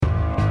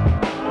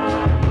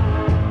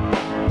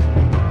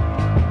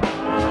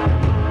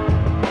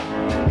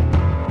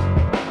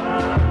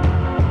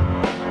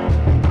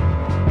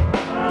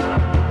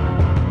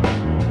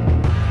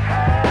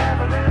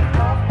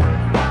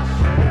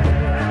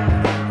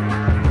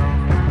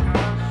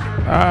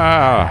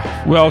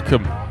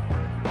Welcome.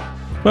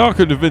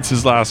 Welcome to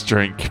Vince's Last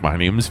Drink. My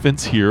name is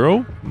Vince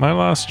Hero. My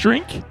last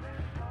drink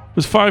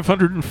was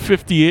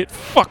 558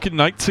 fucking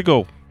nights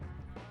ago.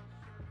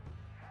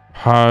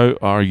 How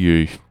are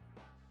you?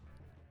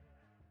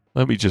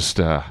 Let me just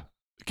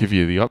give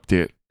you the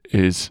update.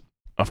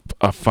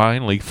 I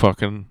finally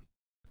fucking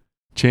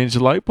changed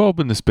the light bulb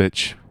in this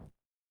bitch.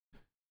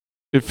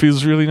 It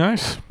feels really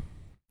nice.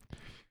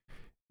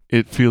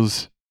 It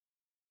feels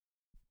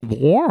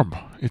warm.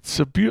 It's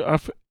a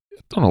beautiful... I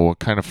don't know what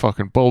kind of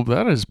fucking bulb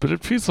that is, but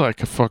it feels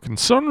like a fucking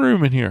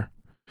sunroom in here.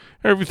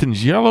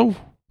 Everything's yellow,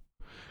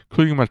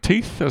 including my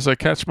teeth as I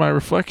catch my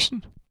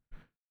reflection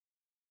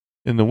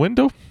in the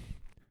window.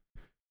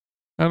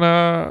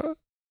 And,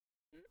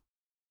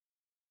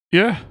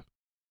 yeah.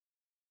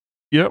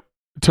 Yep.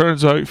 It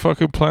turns out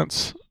fucking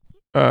plants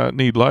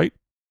need light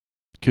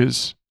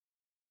because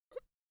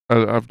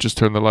I've just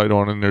turned the light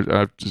on and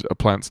a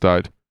plant's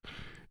died.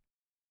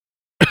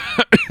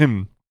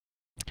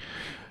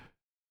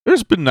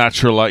 There's been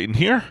natural light in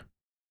here.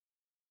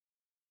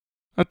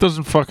 That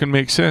doesn't fucking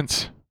make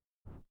sense.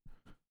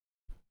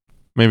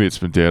 Maybe it's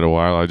been dead a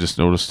while. I just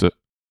noticed it.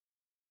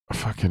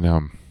 Fucking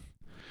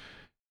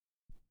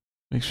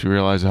makes me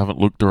realize I haven't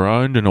looked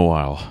around in a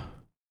while.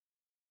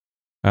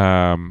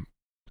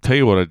 Tell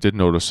you what I did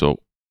notice though,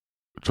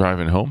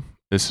 driving home.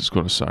 This is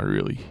going to sound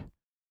really...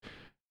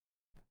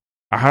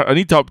 I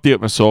need to update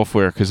my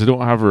software because I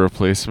don't have a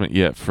replacement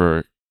yet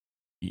for,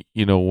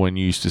 you know, when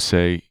you used to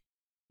say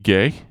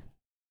gay.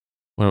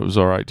 When it was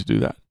alright to do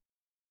that.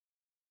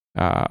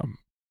 I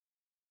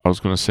was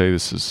going to say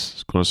this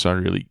is going to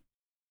sound really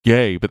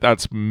gay, but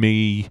that's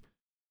me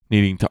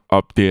needing to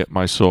update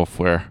my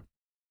software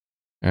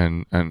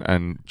and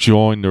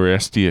join the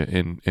rest of you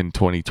in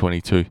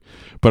 2022.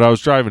 But I was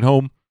driving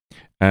home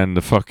and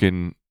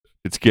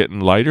it's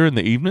getting lighter in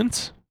the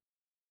evenings,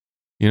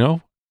 you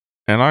know,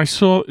 and I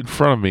saw in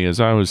front of me as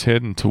I was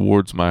heading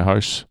towards my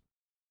house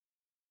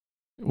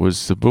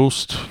was the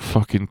most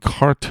fucking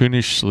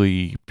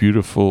cartoonishly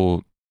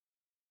beautiful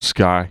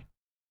sky.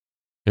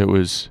 It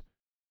was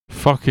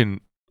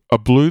fucking a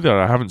blue that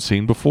I haven't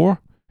seen before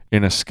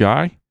in a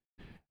sky,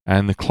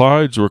 and the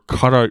clouds were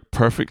cut out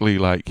perfectly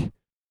like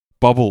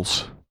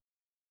bubbles.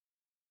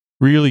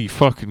 Really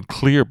fucking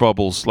clear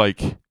bubbles.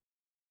 Like,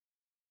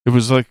 it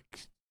was like,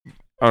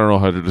 I don't know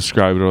how to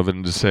describe it other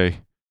than to say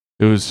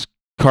it was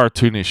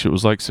cartoonish. It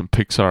was like some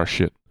Pixar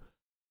shit.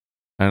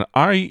 And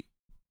I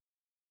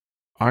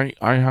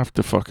have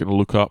to fucking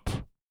look up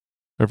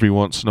every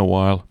once in a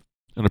while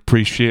and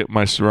appreciate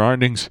my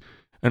surroundings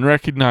and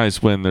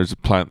recognize when there's a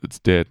plant that's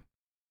dead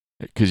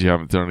because you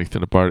haven't done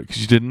anything about it,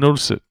 because you didn't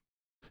notice it,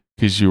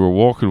 because you were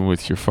walking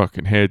with your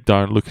fucking head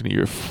down looking at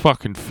your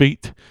fucking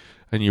feet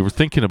and you were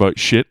thinking about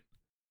shit,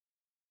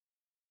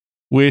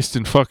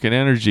 wasting fucking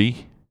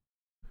energy,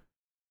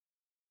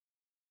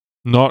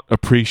 not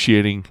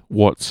appreciating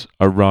what's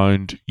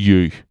around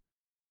you.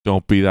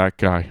 Don't be that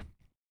guy.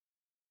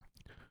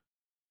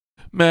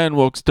 Man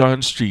walks down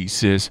the street,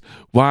 says,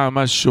 why am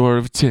I short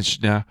of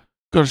attention now?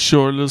 Got a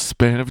short little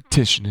span of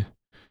attention.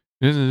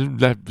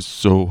 Life is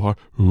so hard.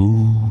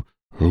 Ooh,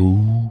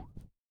 ooh.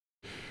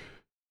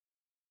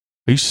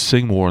 I used to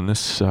sing more on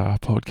this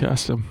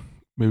podcast.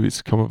 Maybe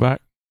it's coming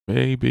back.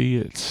 Maybe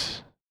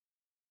it's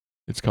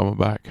coming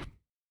back.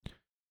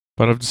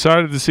 But I've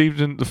decided this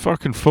evening the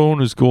fucking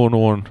phone is going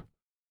on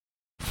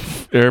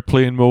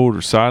airplane mode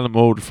or silent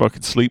mode or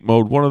fucking sleep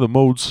mode. One of the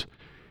modes.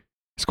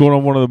 It's going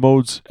on one of the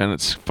modes and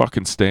it's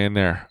fucking staying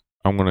there.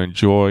 I'm going to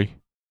enjoy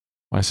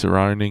my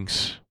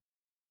surroundings.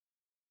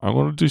 I'm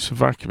going to do some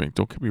vacuuming.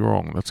 Don't get me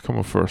wrong. That's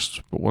coming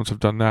first. But once I've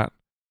done that,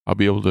 I'll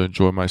be able to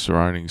enjoy my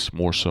surroundings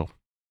more so.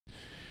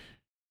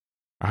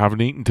 I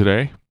haven't eaten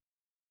today,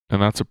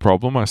 and that's a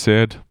problem. I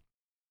said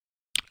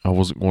I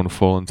wasn't going to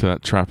fall into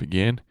that trap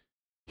again.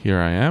 Here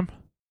I am.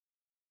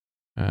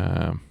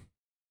 Yeah.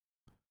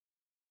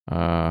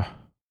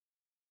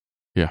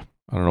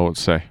 I don't know what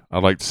to say.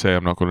 I'd like to say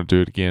I'm not going to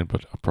do it again,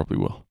 but I probably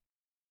will.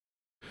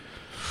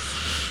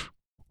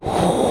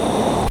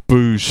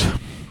 Booze.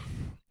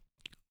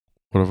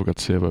 What have I got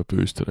to say about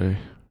booze today?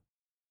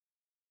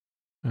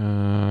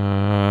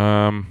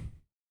 I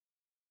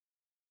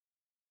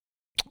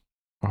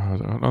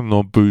don't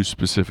know booze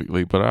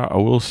specifically, but I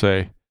will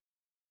say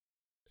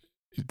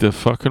the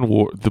fucking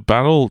the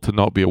battle to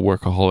not be a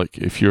workaholic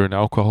if you're an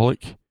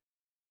alcoholic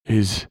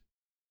it's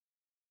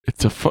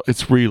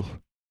real.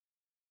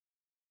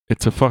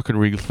 It's a fucking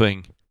real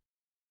thing.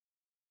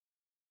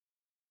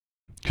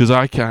 Because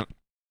I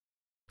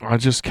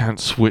just can't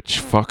switch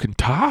fucking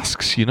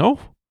tasks, you know?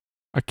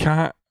 I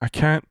can't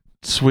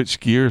switch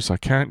gears. I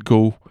can't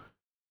go.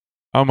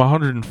 I'm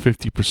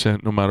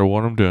 150% no matter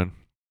what I'm doing.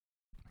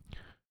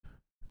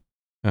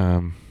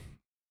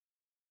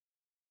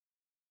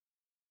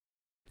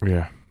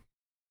 Yeah.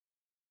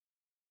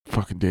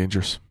 Fucking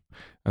dangerous.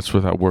 That's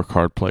where that work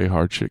hard, play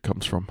hard shit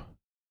comes from.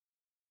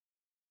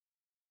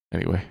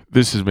 Anyway,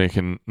 this is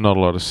making not a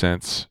lot of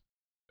sense,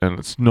 and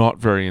it's not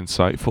very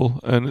insightful,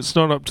 and it's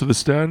not up to the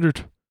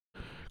standard,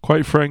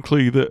 quite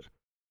frankly, that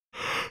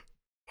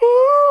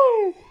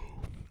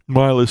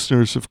my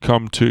listeners have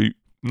come to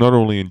not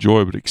only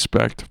enjoy but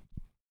expect.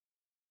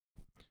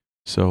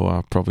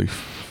 So probably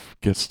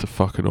gets to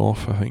fucking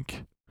off, I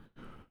think.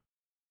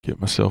 Get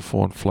myself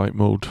on flight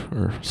mode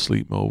or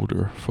sleep mode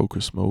or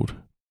focus mode.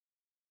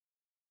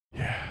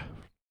 Yeah.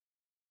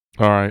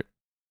 All right.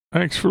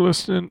 Thanks for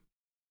listening.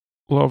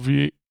 Love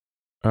you.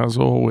 As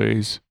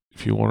always,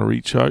 if you want to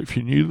reach out, if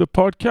you're new to the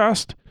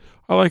podcast,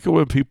 I like it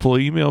when people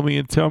email me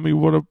and tell me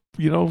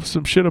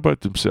some shit about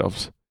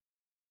themselves,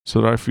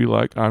 so that I feel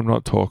like I'm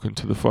not talking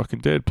to the fucking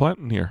dead plant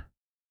in here.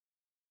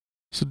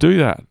 So do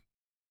that.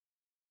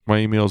 My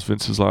email is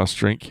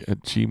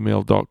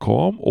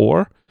vinceslastdrink@gmail.com,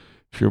 or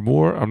if you're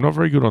more, I'm not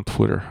very good on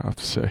Twitter, I have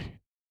to say.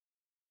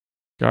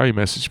 Guy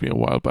messaged me a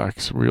while back,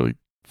 some really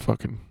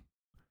fucking,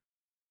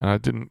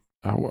 and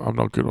I'm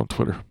not good on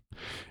Twitter.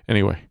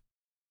 Anyway,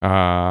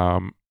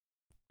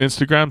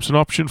 Instagram's an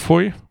option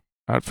for you,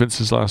 at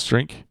Vince's Last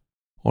Drink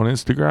on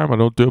Instagram. I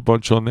don't do a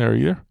bunch on there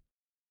either.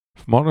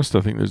 If I'm honest,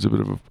 I think there's a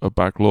bit of a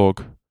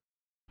backlog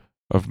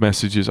of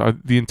messages.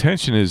 The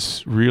intention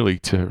is really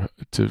to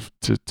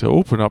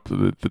open up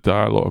the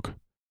dialogue.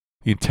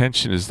 The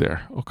intention is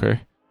there,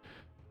 okay?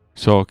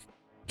 So I'll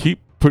keep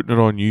putting it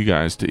on you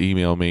guys to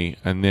email me,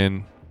 and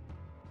then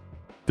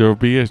there'll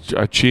be a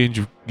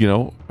change,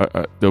 there'll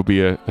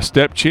be a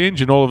step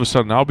change, and all of a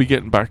sudden I'll be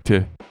getting back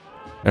to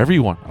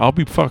everyone. I'll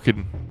be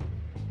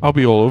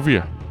all over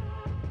you.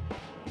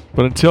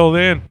 But until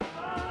then,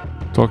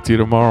 talk to you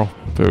tomorrow.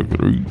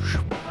 Peace.